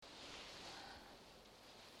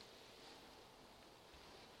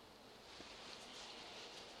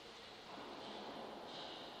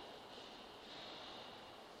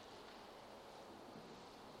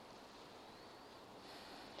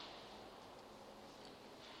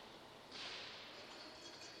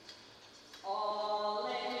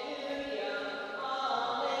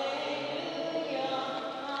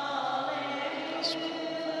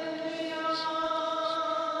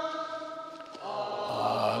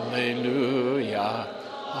Alleluia,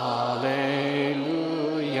 alleluia,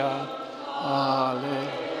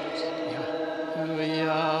 alleluia.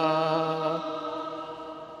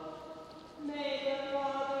 May the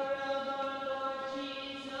Father of our Lord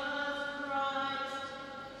Jesus Christ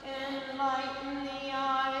enlighten the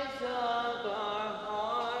eyes of our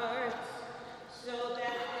hearts, so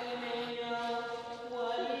that we may know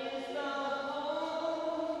what is the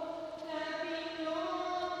hope that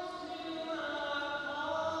belongs to our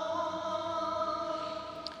cause.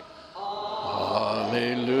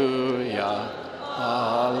 Alleluia,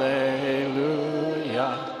 alleluia,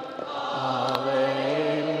 alleluia.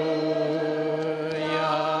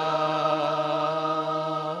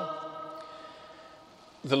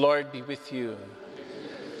 The Lord be with you.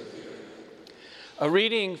 A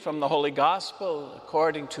reading from the Holy Gospel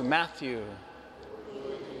according to Matthew.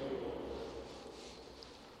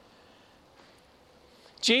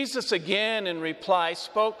 Jesus again in reply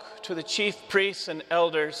spoke to the chief priests and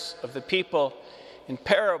elders of the people in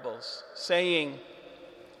parables, saying,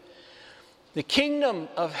 "The kingdom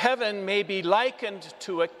of heaven may be likened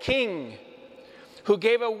to a king who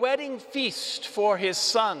gave a wedding feast for his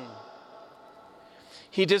son.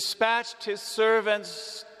 He dispatched his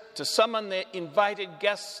servants to summon the invited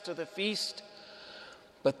guests to the feast,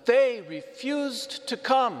 but they refused to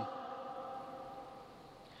come.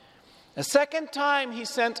 A second time he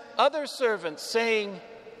sent other servants, saying,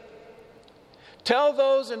 'Tell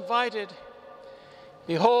those invited,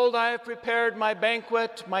 behold, I have prepared my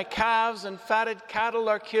banquet, my calves and fatted cattle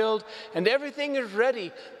are killed, and everything is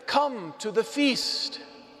ready. Come to the feast.'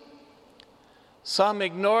 Some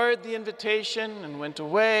ignored the invitation and went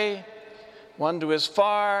away, one to his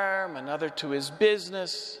farm, another to his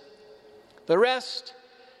business. The rest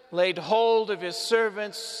laid hold of his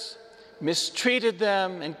servants, mistreated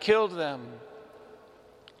them, and killed them.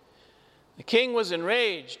 The king was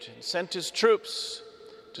enraged and sent his troops,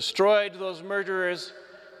 destroyed those murderers,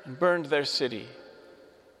 and burned their city.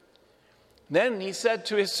 Then he said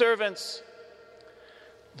to his servants,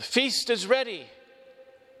 'The feast is ready,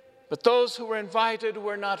 but those who were invited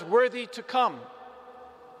were not worthy to come.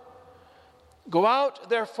 Go out,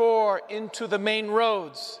 therefore, into the main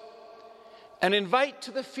roads and invite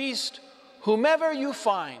to the feast whomever you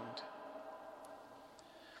find.'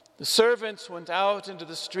 The servants went out into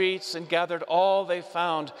the streets and gathered all they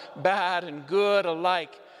found, bad and good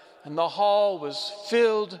alike, and the hall was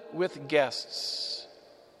filled with guests."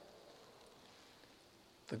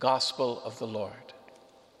 The Gospel of the Lord.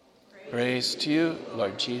 Praise to you,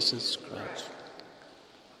 Lord Jesus Christ.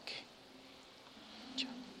 Okay.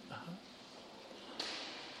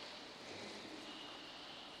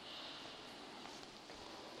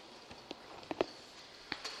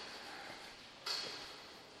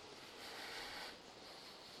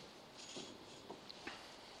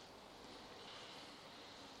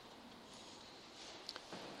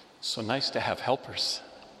 So nice to have helpers.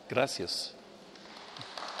 Gracias.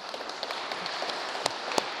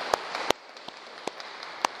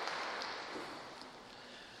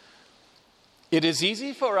 It is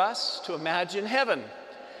easy for us to imagine heaven.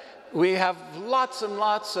 We have lots and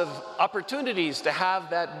lots of opportunities to have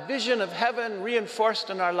that vision of heaven reinforced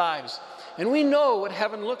in our lives. And we know what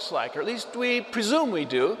heaven looks like, or at least we presume we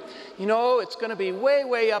do. You know, it's going to be way,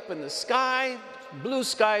 way up in the sky, blue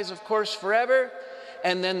skies, of course, forever.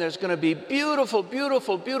 And then there's going to be beautiful,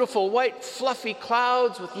 beautiful, beautiful white fluffy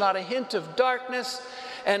clouds with not a hint of darkness.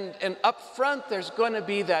 And up front there's going to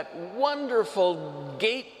be that wonderful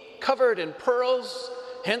gate covered in pearls,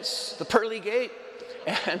 hence the pearly gate.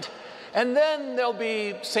 And then there'll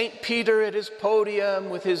be St. Peter at his podium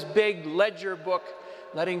with his big ledger book,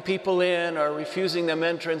 letting people in or refusing them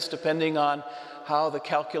entrance depending on how the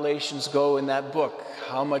calculations go in that book,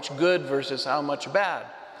 how much good versus how much bad.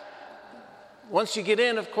 Once you get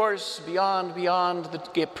in, of course, beyond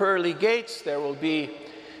the pearly gates, there will be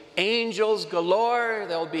angels galore.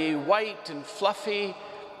 They'll be white and fluffy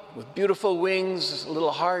with beautiful wings. It's a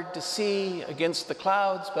little hard to see against the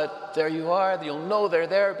clouds, but there you are. You'll know they're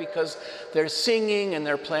there because they're singing and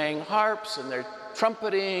they're playing harps and they're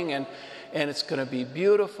trumpeting, and it's going to be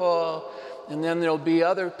beautiful. And then there'll be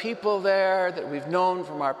other people there that we've known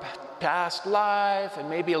from our past life, and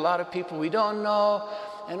maybe a lot of people we don't know.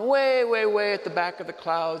 And way, way, way at the back of the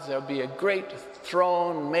clouds, there'll be a great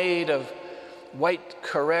throne made of white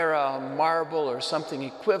Carrara marble or something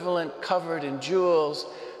equivalent, covered in jewels.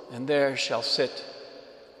 And there shall sit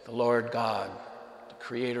the Lord God, the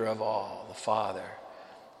creator of all, the Father,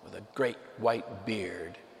 with a great white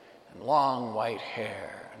beard and long white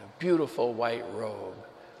hair and a beautiful white robe.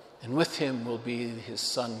 And with him will be his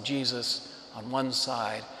son Jesus on one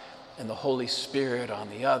side, and the Holy Spirit on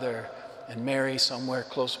the other, and Mary somewhere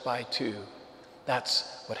close by too.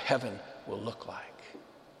 That's what heaven will look like.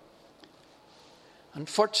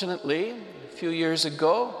 Unfortunately, a few years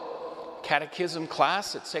ago, catechism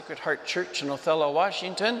class at Sacred Heart Church in Othello,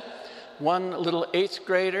 Washington, one little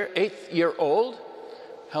eighth-year-old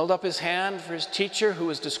held up his hand for his teacher who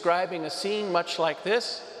was describing a scene much like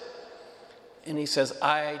this, and he says,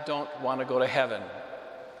 "I don't want to go to heaven."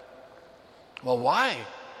 "Well, why?"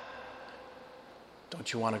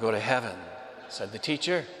 "Don't you want to go to heaven?" said the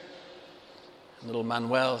teacher. And little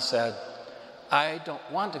Manuel said, "I don't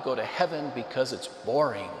want to go to heaven because it's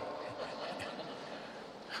boring."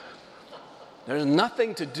 There's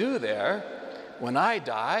nothing to do there. When I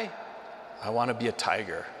die, I want to be a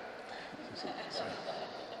tiger.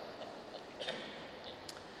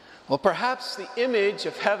 Well, perhaps the image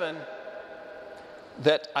of heaven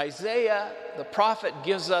that Isaiah the prophet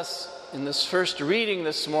gives us in this first reading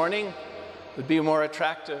this morning would be more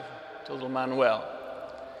attractive to little Manuel.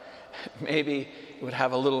 Maybe it would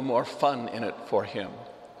have a little more fun in it for him.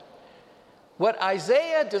 What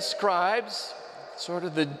Isaiah describes, sort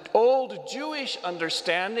of the old Jewish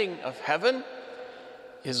understanding of heaven,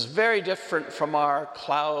 is very different from our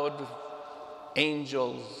cloud,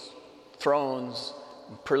 angels, thrones,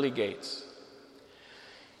 and pearly gates.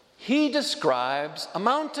 He describes a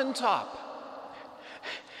mountaintop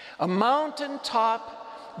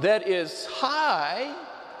that is high,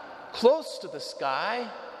 close to the sky,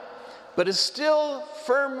 but is still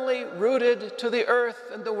firmly rooted to the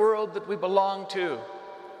earth and the world that we belong to.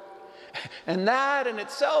 And that in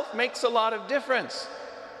itself makes a lot of difference.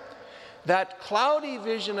 That cloudy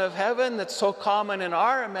vision of heaven that's so common in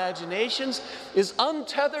our imaginations is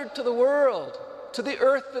untethered to the world, to the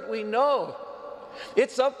earth that we know.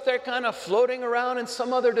 It's up there kind of floating around in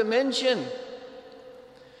some other dimension.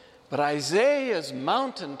 But Isaiah's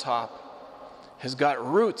mountaintop has got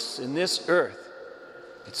roots in this earth.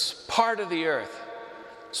 It's part of the earth.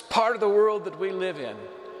 It's part of the world that we live in.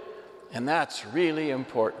 And that's really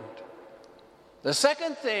important. The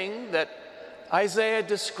second thing that Isaiah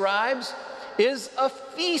describes is a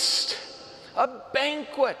feast, a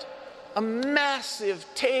banquet, a massive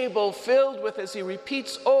table filled with, as he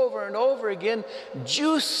repeats over and over again,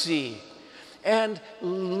 juicy and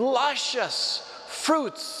luscious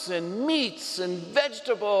fruits and meats and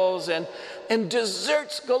vegetables and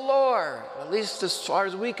desserts galore, at least as far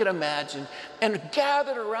as we could imagine. And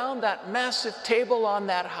gathered around that massive table on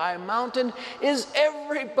that high mountain is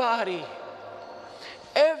everybody.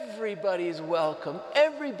 Everybody's welcome.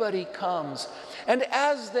 Everybody comes. And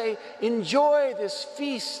as they enjoy this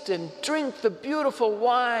feast and drink the beautiful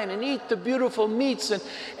wine and eat the beautiful meats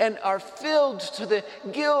and are filled to the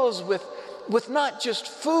gills with not just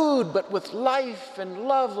food, but with life and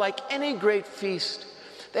love like any great feast,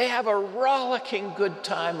 they have a rollicking good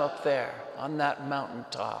time up there on that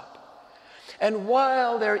mountaintop. And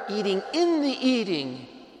while they're eating,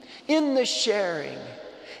 in the sharing,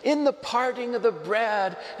 in the parting of the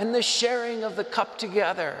bread and the sharing of the cup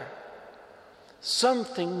together,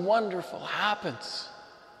 something wonderful happens.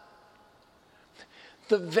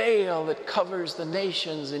 The veil that covers the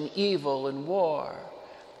nations in evil and war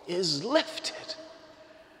is lifted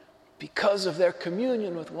because of their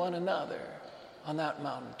communion with one another on that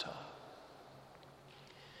mountaintop.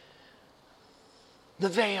 The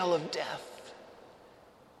veil of death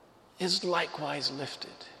is likewise lifted.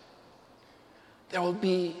 There will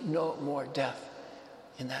be no more death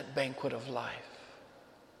in that banquet of life.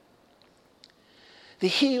 The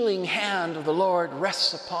healing hand of the Lord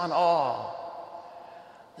rests upon all.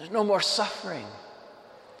 There's no more suffering.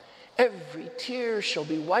 Every tear shall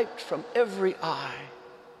be wiped from every eye.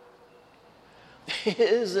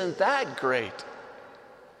 Isn't that great?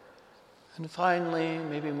 And finally,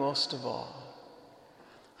 maybe most of all,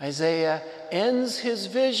 Isaiah ends his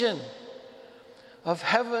vision of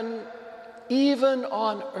heaven even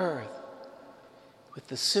on earth with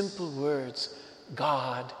the simple words,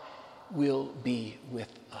 God will be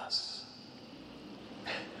with us.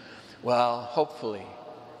 Well, hopefully,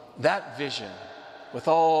 that vision with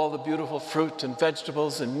all the beautiful fruit and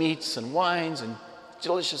vegetables and meats and wines and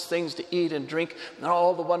delicious things to eat and drink, and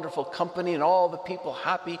all the wonderful company and all the people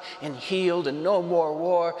happy and healed, and no more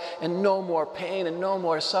war and no more pain and no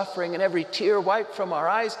more suffering and every tear wiped from our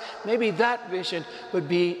eyes, maybe that vision would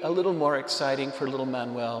be a little more exciting for little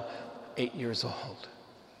Manuel, 8 years old.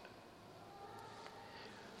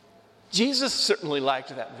 Jesus certainly liked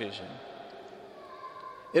that vision.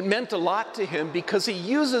 It meant a lot to him because he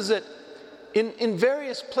uses it in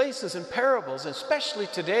various places in parables, especially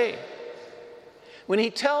today. When he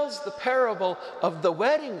tells the parable of the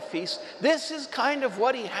wedding feast, this is kind of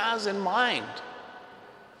what he has in mind.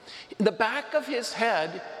 In the back of his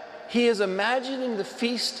head, he is imagining the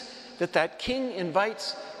feast that king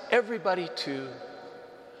invites everybody to,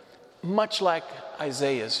 much like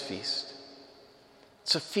Isaiah's feast.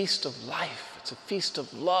 It's a feast of life. It's a feast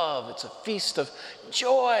of love. It's a feast of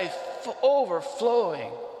joy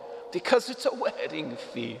overflowing because it's a wedding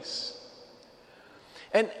feast.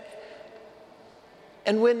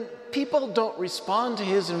 And when people don't respond to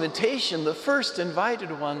his invitation, the first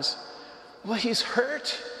invited ones, well, he's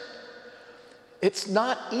hurt. It's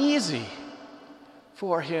not easy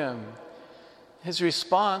for him. His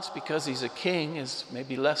response, because he's a king, is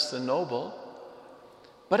maybe less than noble.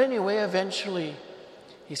 But anyway, eventually,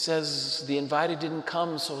 he says, the invited didn't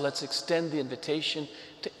come, so let's extend the invitation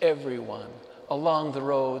to everyone along the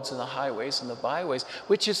roads and the highways and the byways,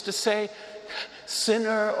 which is to say,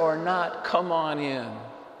 sinner or not, come on in.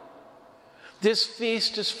 This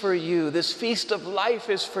feast is for you. This feast of life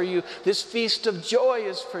is for you. This feast of joy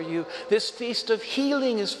is for you. This feast of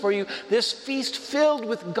healing is for you. This feast filled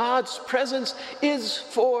with God's presence is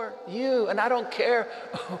for you. And I don't care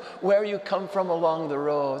where you come from along the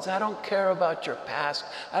roads. I don't care about your past.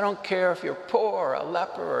 I don't care if you're poor or a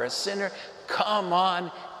leper or a sinner. Come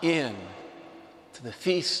on in to the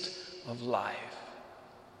feast of life.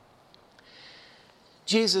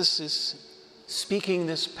 Jesus is speaking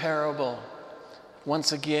this parable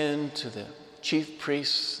once again to the chief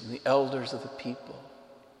priests and the elders of the people.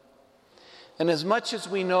 And as much as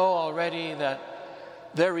we know already that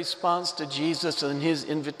their response to Jesus and his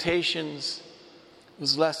invitations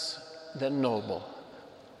was less than noble,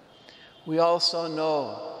 we also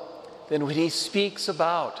know that when he speaks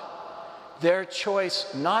about their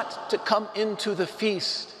choice not to come into the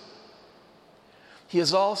feast, he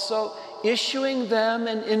is also issuing them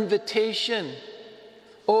an invitation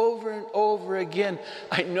over and over again.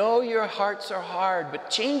 I know your hearts are hard, but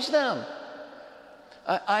change them.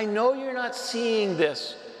 I know you're not seeing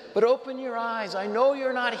this, but open your eyes. I know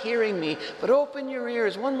you're not hearing me, but open your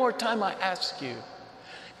ears. One more time I ask you,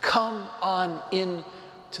 come on in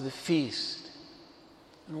to the feast.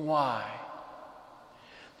 And why?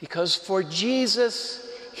 Because for Jesus,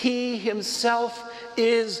 he himself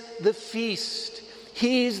is the feast.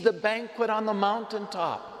 He's the banquet on the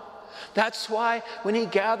mountaintop. That's why when he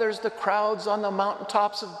gathers the crowds on the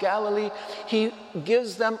mountaintops of Galilee, he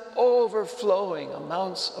gives them overflowing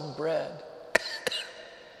amounts of bread.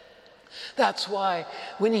 That's why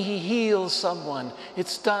when he heals someone,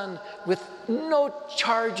 it's done with no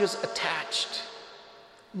charges attached,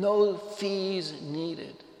 no fees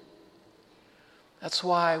needed. That's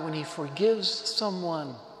why when he forgives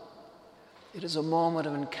someone, it is a moment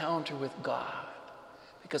of encounter with God,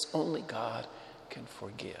 because only God can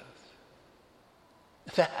forgive.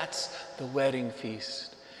 That's the wedding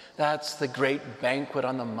feast. That's the great banquet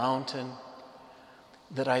on the mountain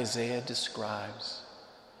that Isaiah describes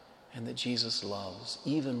and that Jesus loves,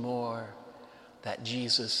 even more that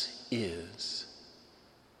Jesus is.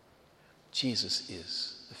 Jesus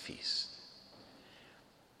is the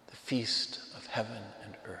feast of heaven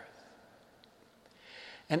and earth.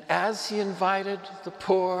 And as he invited the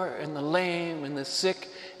poor and the lame and the sick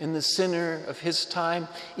and the sinner of his time,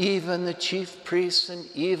 even the chief priests and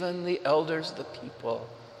even the elders of the people,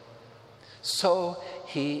 so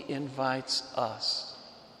he invites us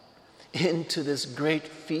into this great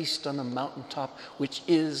feast on the mountaintop, which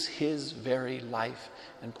is his very life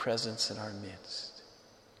and presence in our midst.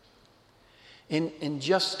 In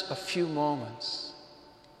just a few moments,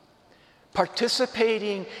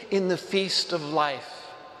 participating in the feast of life,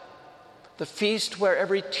 the feast where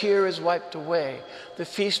every tear is wiped away, the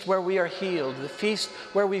feast where we are healed, the feast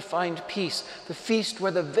where we find peace, the feast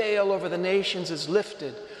where the veil over the nations is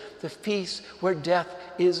lifted, the feast where death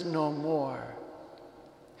is no more.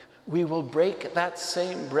 We will break that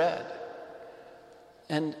same bread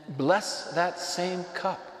and bless that same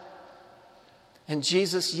cup. And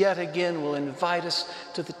Jesus yet again will invite us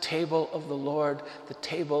to the table of the Lord, the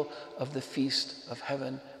table of the feast of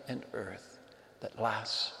heaven and earth that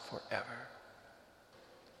lasts forever.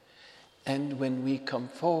 And when we come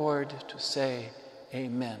forward to say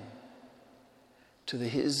amen to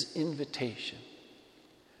his invitation,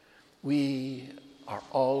 we are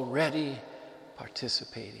already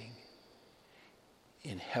participating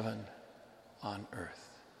in heaven on earth.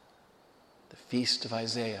 The feast of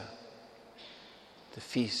Isaiah, the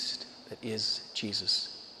feast that is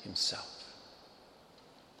Jesus himself.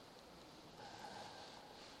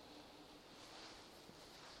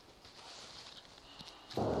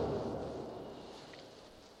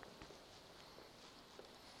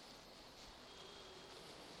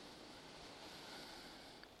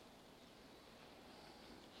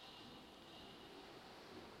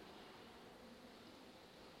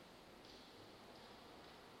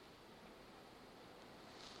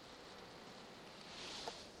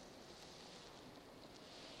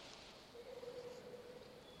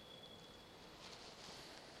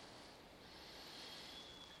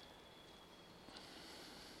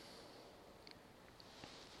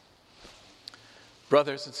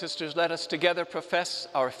 Brothers and sisters, let us together profess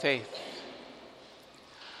our faith.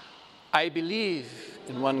 I believe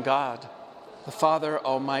in one God, the Father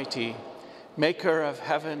Almighty, maker of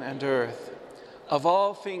heaven and earth, of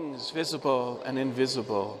all things visible and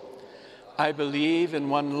invisible. I believe in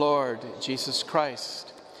one Lord, Jesus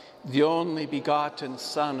Christ, the only begotten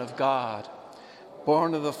Son of God,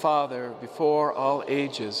 born of the Father before all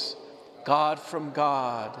ages, God from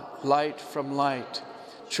God, light from light,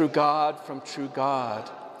 true God from true God,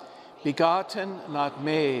 begotten, not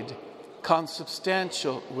made,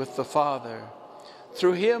 consubstantial with the Father.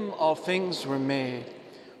 Through him all things were made.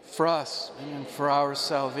 For us and for our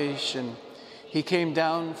salvation, he came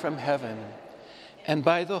down from heaven, and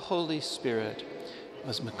by the Holy Spirit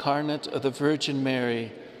was incarnate of the Virgin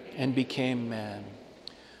Mary and became man.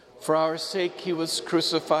 For our sake he was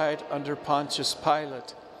crucified under Pontius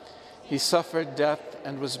Pilate. He suffered death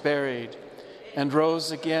and was buried, and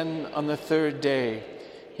rose again on the third day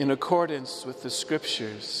in accordance with the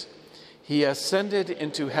Scriptures. He ascended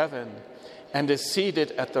into heaven and is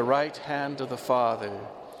seated at the right hand of the Father.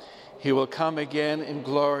 He will come again in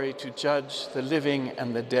glory to judge the living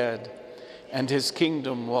and the dead, and his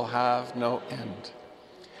kingdom will have no end.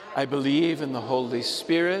 I believe in the Holy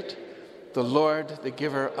Spirit, the Lord, the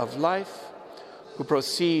giver of life, who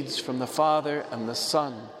proceeds from the Father and the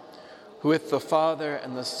Son, who with the Father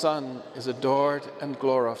and the Son is adored and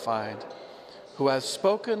glorified, who has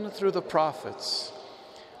spoken through the prophets.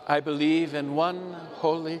 I believe in one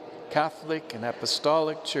holy, Catholic, and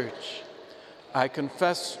Apostolic Church. I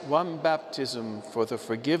confess one baptism for the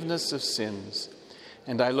forgiveness of sins,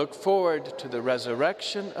 and I look forward to the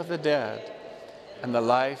resurrection of the dead and the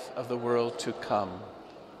life of the world to come.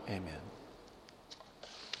 Amen.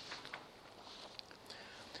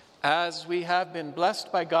 As we have been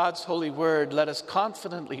blessed by God's holy word, let us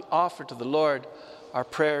confidently offer to the Lord our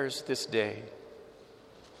prayers this day.